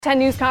10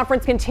 News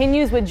Conference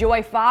continues with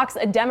Joy Fox,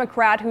 a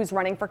Democrat who's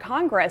running for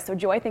Congress. So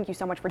Joy, thank you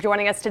so much for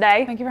joining us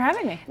today. Thank you for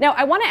having me. Now,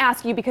 I want to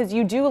ask you, because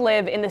you do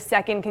live in the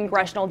 2nd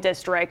Congressional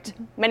District.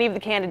 Many of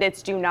the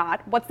candidates do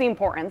not. What's the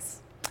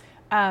importance?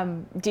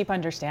 Deep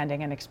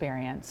understanding and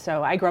experience.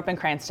 So I grew up in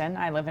Cranston.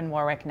 I live in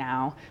Warwick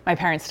now. My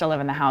parents still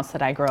live in the house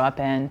that I grew up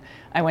in.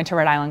 I went to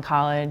Rhode Island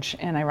College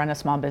and I run a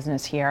small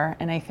business here.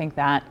 And I think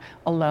that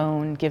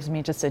alone gives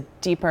me just a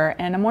deeper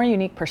and a more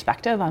unique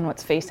perspective on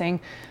what's facing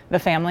the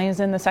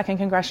families in the 2nd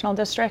Congressional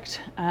District.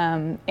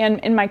 And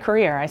in my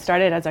career, I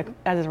started as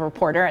a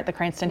reporter at the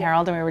Cranston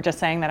Herald, and we were just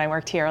saying that I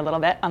worked here a little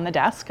bit on the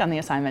desk, on the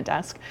assignment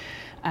desk.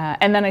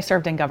 And then I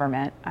served in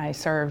government. I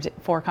served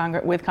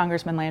with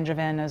Congressman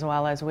Langevin as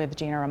well as with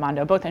Gina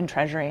Raimondo, both in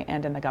Treasury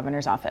and in the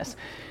governor's office.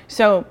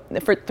 So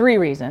for 3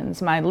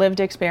 reasons: my lived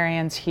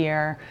experience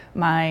here,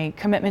 my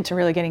commitment to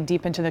really getting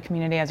deep into the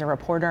community as a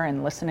reporter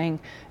and listening,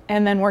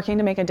 and then working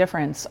to make a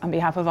difference on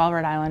behalf of all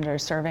Rhode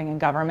Islanders serving in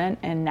government,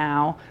 and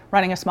now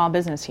running a small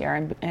business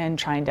here and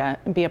trying to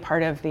be a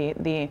part of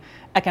the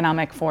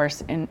economic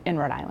force in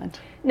Rhode Island.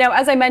 Now,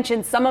 as I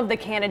mentioned, some of the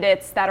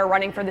candidates that are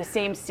running for the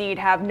same seat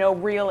have no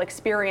real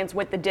experience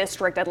with the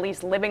district, at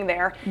least living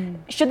there.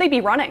 Should they be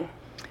running?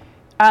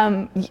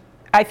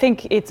 I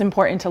think it's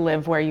important to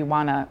live where you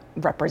want to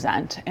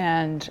represent.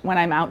 And when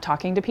I'm out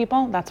talking to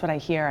people, that's what I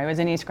hear. I was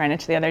in East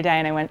Greenwich the other day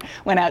and I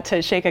went out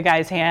to shake a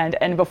guy's hand.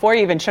 And before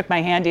he even shook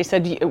my hand, he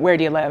said, "Where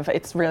do you live?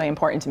 It's really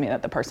important to me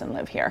that the person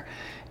live here."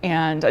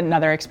 And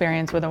another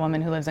experience with a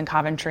woman who lives in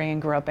Coventry and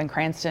grew up in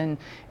Cranston.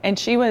 And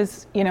she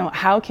was,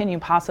 how can you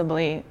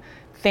possibly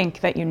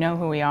think that you know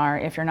who we are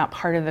if you're not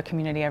part of the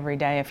community every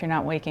day, if you're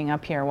not waking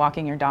up here,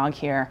 walking your dog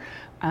here,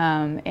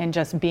 and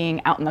just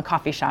being out in the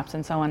coffee shops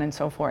and so on and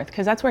so forth,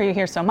 because that's where you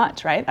hear so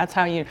much, right? That's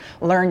how you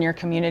learn your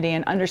community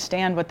and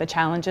understand what the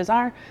challenges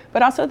are,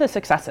 but also the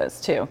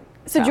successes too.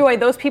 So Joy,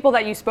 those people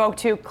that you spoke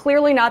to,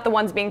 clearly not the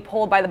ones being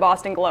polled by the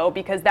Boston Globe,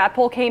 because that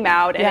poll came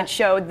out and it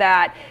showed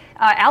that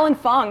Allan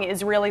Fung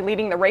is really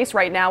leading the race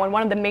right now, and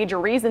one of the major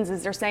reasons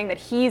is they're saying that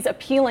he's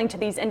appealing to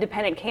these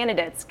independent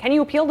candidates. Can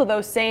you appeal to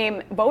those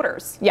same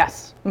voters?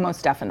 Yes,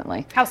 most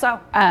definitely. How so?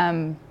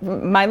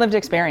 My lived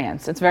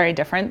experience, it's very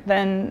different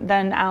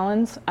than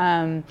Allan's.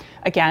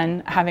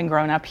 Again, having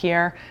grown up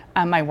here,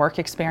 my work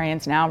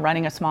experience now,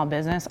 running a small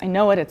business, I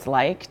know what it's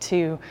like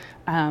to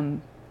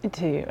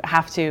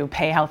have to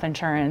pay health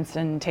insurance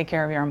and take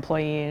care of your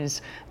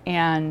employees.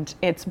 And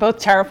it's both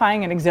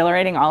terrifying and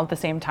exhilarating all at the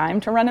same time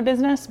to run a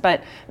business,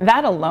 but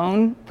that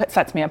alone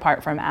sets me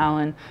apart from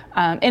Allan,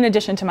 in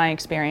addition to my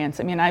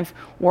experience. I mean, I've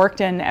worked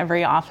in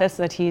every office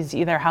that he's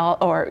either held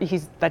or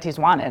that he's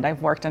wanted.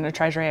 I've worked in a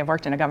Treasury, I've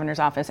worked in a governor's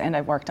office, and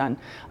I've worked on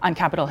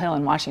Capitol Hill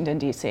in Washington,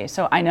 D.C.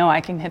 So I know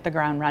I can hit the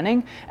ground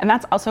running, and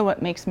that's also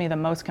what makes me the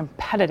most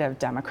competitive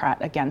Democrat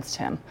against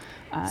him.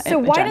 So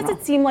why does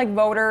it seem like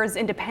voters,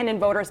 independent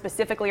voters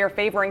specifically, are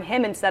favoring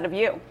him instead of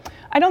you?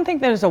 I don't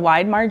think there's a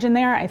wide margin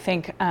there. I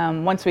think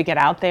once we get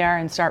out there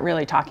and start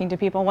really talking to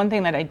people, one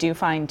thing that I do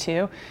find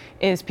too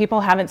is people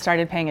haven't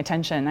started paying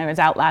attention. I was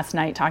out last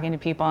night talking to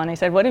people and I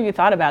said, "What have you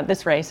thought about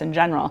this race in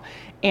general?"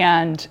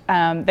 And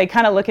they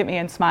kind of look at me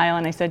and smile,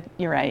 and I said,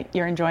 "You're right,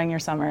 you're enjoying your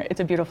summer. It's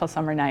a beautiful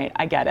summer night.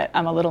 I get it.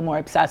 I'm a little more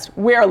obsessed.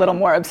 We're a little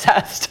more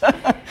obsessed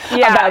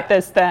about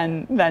this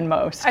than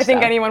most." I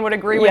think anyone would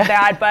agree with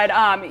that, but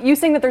you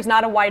saying that there's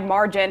not a wide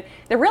margin,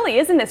 there really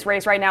is in this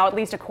race right now, at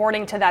least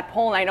according to that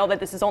poll, and I know that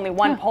this is only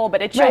one poll,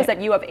 but it shows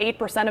that you have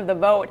 8% of the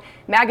vote.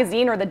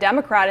 Magazine, or the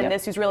Democrat in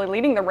this, who's really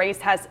leading the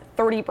race, has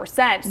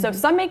 30%. So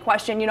some may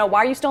question, why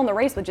are you still in the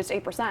race with just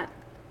 8%?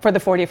 For the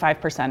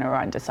 45% who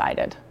are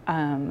undecided.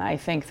 I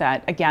think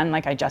that, again,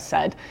 like I just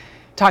said,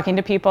 talking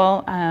to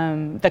people,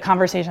 the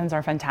conversations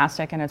are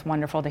fantastic and it's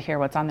wonderful to hear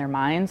what's on their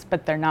minds,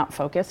 but they're not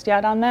focused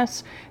yet on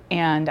this.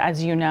 And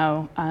as you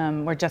know,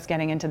 we're just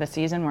getting into the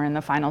season. We're in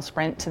the final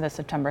sprint to the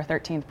September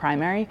 13th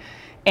primary.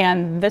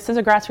 And this is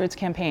a grassroots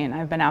campaign.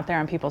 I've been out there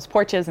on people's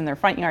porches and their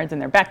front yards and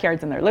their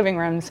backyards and their living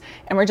rooms,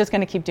 and we're just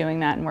going to keep doing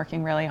that and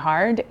working really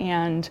hard.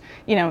 And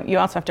you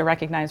also have to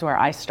recognize where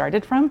I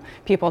started from.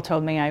 People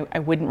told me I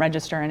wouldn't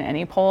register in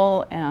any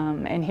poll,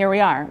 and here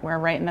we are. We're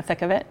right in the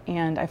thick of it,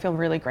 and I feel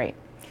really great.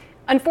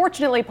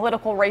 Unfortunately,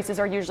 political races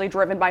are usually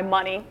driven by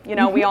money.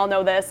 We all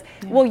know this.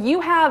 Will you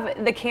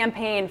have the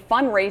campaign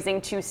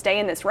fundraising to stay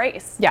in this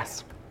race?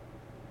 Yes.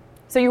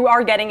 So you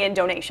are getting in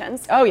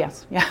donations? Oh,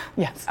 yes. Yeah.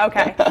 Yes.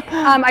 Okay.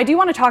 I do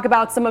want to talk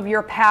about some of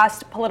your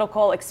past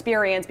political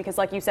experience, because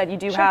like you said, you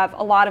do have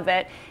a lot of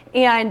it.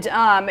 And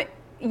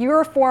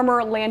you're a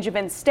former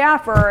Langevin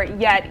staffer,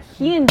 yet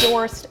he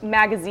endorsed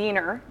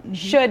Magaziner.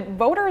 Should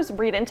voters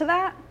read into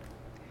that?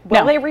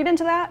 Will they read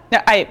into that? No,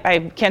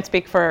 I can't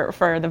speak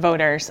for the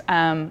voters.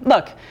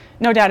 Look,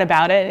 No doubt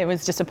about it. It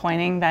was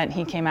disappointing that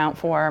he came out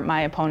for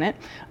my opponent.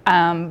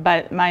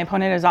 But my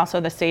opponent is also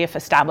the safe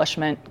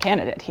establishment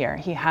candidate here.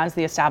 He has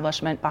the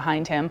establishment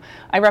behind him.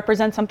 I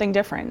represent something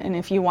different. And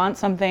if you want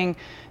something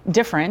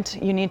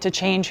different, you need to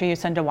change who you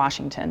send to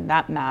Washington.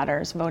 That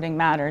matters. Voting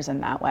matters in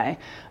that way.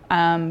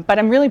 But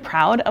I'm really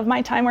proud of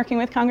my time working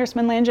with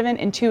Congressman Langevin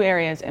in two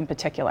areas in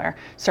particular,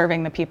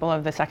 serving the people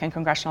of the 2nd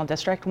Congressional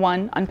District.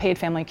 One, unpaid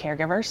family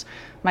caregivers.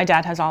 My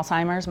dad has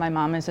Alzheimer's. My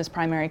mom is his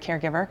primary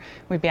caregiver.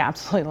 We'd be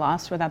absolutely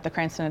lost without the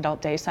Cranston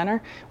Adult Day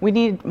Center. We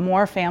need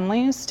more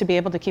families to be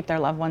able to keep their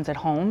loved ones at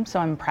home. So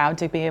I'm proud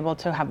to be able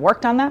to have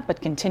worked on that,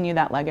 but continue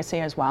that legacy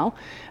as well.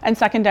 And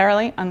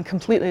secondarily, on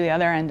completely the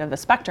other end of the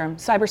spectrum,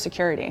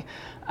 cybersecurity.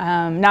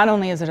 Not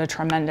only is it a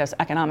tremendous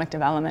economic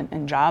development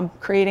and job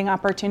creating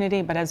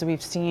opportunity, but as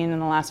we've seen in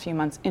the last few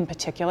months in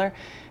particular,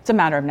 it's a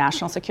matter of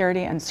national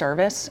security and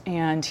service,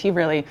 and he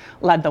really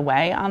led the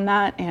way on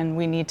that, and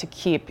we need to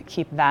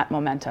keep that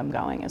momentum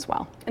going as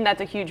well. And that's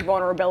a huge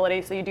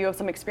vulnerability, so you do have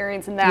some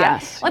experience in that.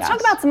 Yes. Let's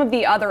talk about some of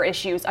the other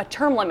issues.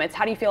 Term limits,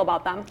 how do you feel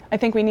about them? I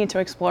think we need to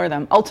explore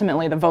them.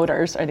 Ultimately, the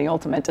voters are the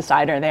ultimate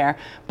decider there,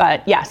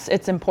 but yes,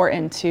 it's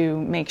important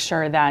to make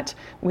sure that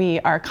we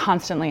are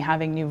constantly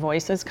having new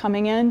voices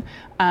coming in.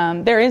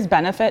 There is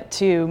benefit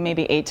to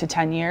maybe 8 to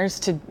 10 years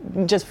to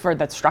just for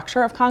the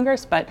structure of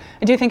Congress, but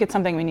I do think it's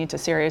something we need to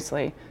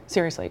seriously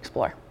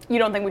explore. You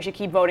don't think we should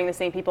keep voting the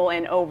same people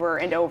in over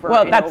and over?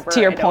 Well, and that's over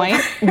to your and point,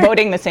 over.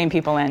 voting the same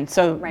people in.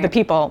 So Right. the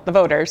people, the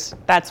voters,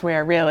 that's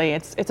where really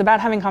it's about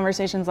having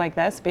conversations like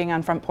this, being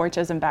on front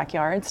porches and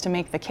backyards to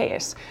make the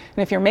case.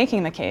 And if you're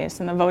making the case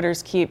and the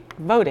voters keep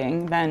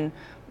voting, then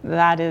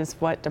that is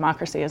what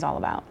democracy is all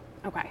about.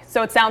 Okay,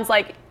 so it sounds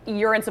like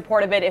you're in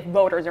support of it if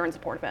voters are in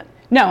support of it.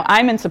 No,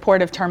 I'm in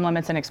support of term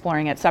limits and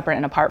exploring it separate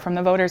and apart from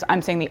the voters.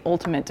 I'm saying the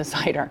ultimate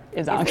decider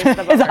is The obviously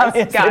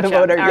gotcha. the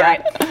voter. All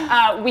Yeah.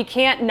 right. We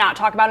can't not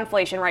talk about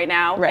inflation right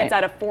now. Right. It's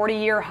at a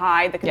 40-year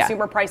high. The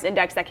consumer price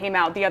index that came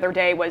out the other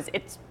day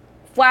it's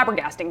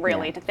flabbergasting,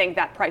 really, to think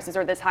that prices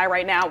are this high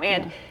right now.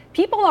 And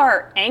people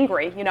are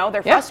angry,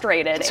 they're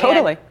frustrated.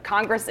 Totally. And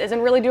Congress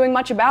isn't really doing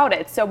much about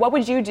it. So what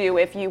would you do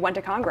if you went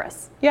to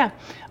Congress? Yeah,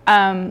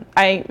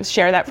 I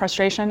share that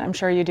frustration. I'm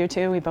sure you do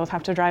too. We both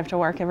have to drive to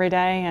work every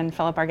day and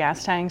fill up our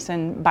gas tanks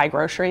and buy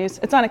groceries.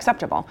 It's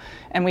unacceptable,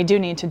 and we do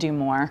need to do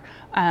more.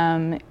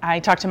 I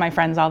talk to my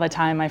friends all the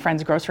time. My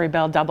friend's grocery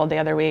bill doubled the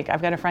other week.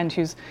 I've got a friend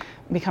who's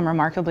become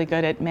remarkably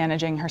good at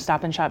managing her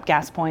Stop and Shop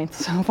gas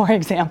points, for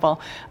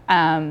example.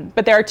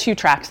 But there are two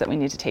tracks that we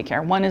need to take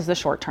care. One is the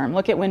short term.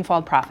 Look at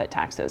windfall profit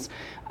taxes.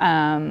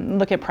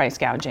 Look at price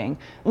gouging.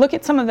 Look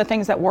at some of the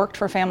things that worked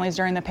for families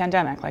during the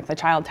pandemic, like the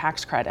child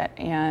tax credit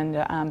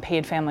and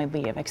paid family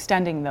leave,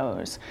 extending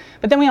those.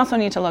 But then we also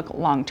need to look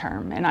long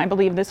term. And I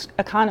believe this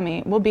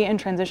economy will be in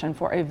transition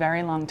for a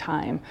very long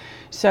time.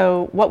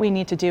 So what we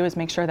need to do is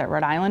make sure that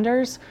Rhode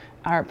Islanders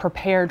are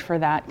prepared for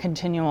that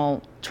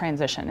continual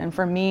transition. And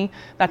for me,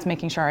 that's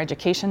making sure our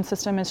education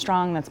system is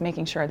strong. That's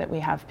making sure that we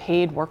have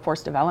paid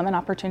workforce development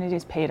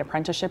opportunities, paid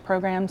apprenticeship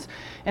programs.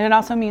 And it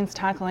also means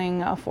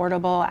tackling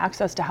affordable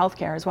access to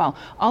healthcare as well.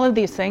 All of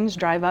these things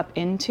drive up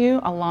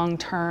into a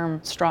long-term,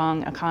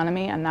 strong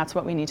economy, and that's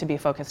what we need to be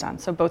focused on.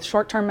 So both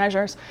short-term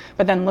measures,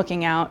 but then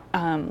looking out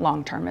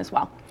long-term as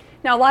well.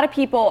 Now, a lot of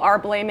people are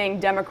blaming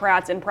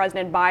Democrats and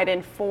President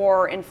Biden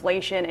for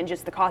inflation and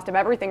just the cost of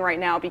everything right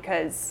now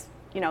because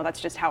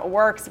that's just how it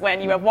works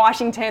when you have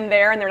Washington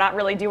there and they're not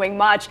really doing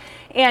much.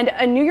 And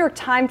a New York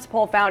Times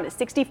poll found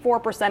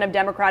 64% of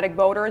Democratic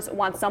voters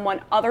want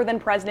someone other than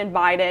President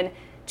Biden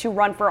to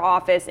run for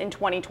office in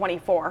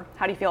 2024.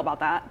 How do you feel about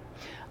that?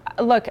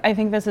 Look, I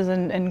think this is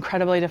an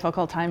incredibly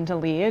difficult time to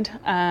lead.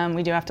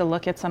 We do have to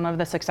look at some of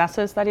the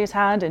successes that he's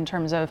had in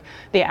terms of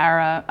the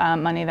ARA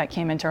money that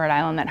came into Rhode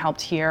Island that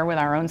helped here with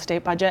our own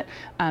state budget,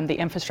 the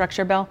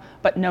infrastructure bill.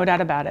 But no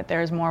doubt about it,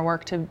 there's more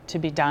work to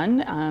be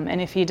done.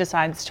 And if he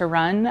decides to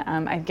run,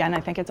 again, I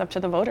think it's up to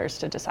the voters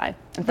to decide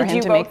and for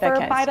him to make that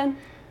case. Did you vote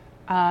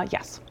for Biden?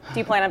 Yes. Do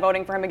you plan on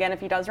voting for him again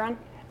if he does run?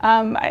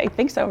 I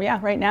think so, yeah,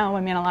 right now.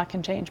 I mean, a lot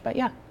can change, but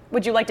yeah.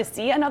 Would you like to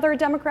see another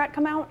Democrat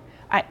come out?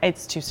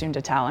 It's too soon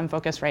to tell. I'm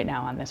focused right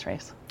now on this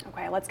race.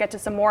 Okay, let's get to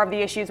some more of the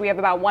issues. We have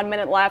about 1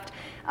 minute left.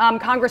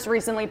 Congress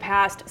recently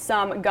passed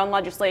some gun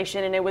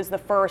legislation, and it was the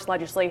first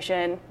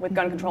legislation with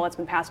gun control that's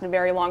been passed in a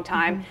very long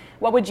time.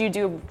 What would you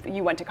do if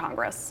you went to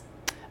Congress?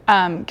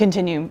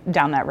 Continue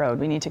down that road.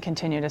 We need to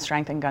continue to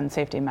strengthen gun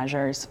safety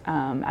measures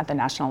at the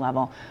national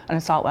level. An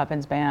assault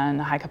weapons ban,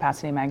 a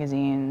high-capacity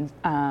magazine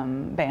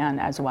ban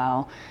as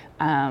well.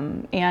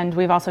 And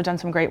we've also done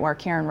some great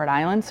work here in Rhode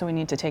Island, so we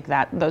need to take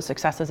those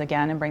successes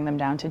again and bring them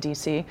down to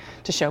DC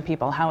to show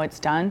people how it's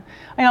done.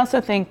 I also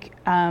think,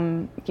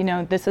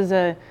 this is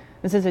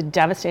This is a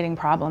devastating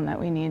problem that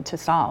we need to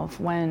solve.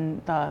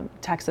 When the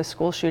Texas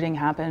school shooting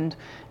happened,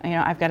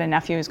 I've got a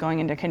nephew who's going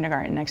into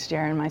kindergarten next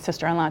year, and my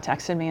sister-in-law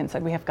texted me and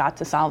said, we have got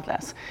to solve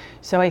this.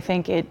 So I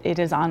think it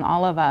is on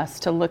all of us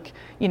to look,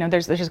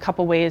 there's a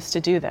couple ways to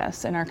do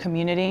this in our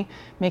community,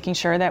 making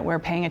sure that we're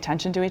paying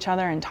attention to each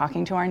other and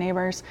talking to our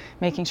neighbors,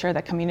 making sure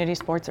that community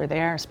sports are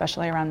there,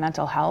 especially around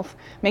mental health,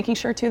 making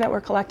sure too that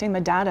we're collecting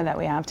the data that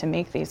we have to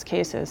make these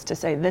cases to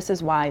say this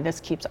is why this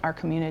keeps our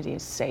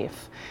communities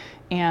safe.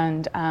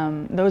 And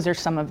those are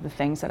some of the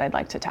things that I'd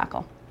like to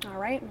tackle. All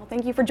right. Well,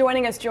 thank you for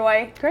joining us,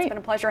 Joy. Great. It's been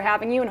a pleasure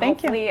having you, and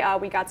Thank you. hopefully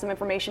we got some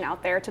information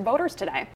out there to voters today.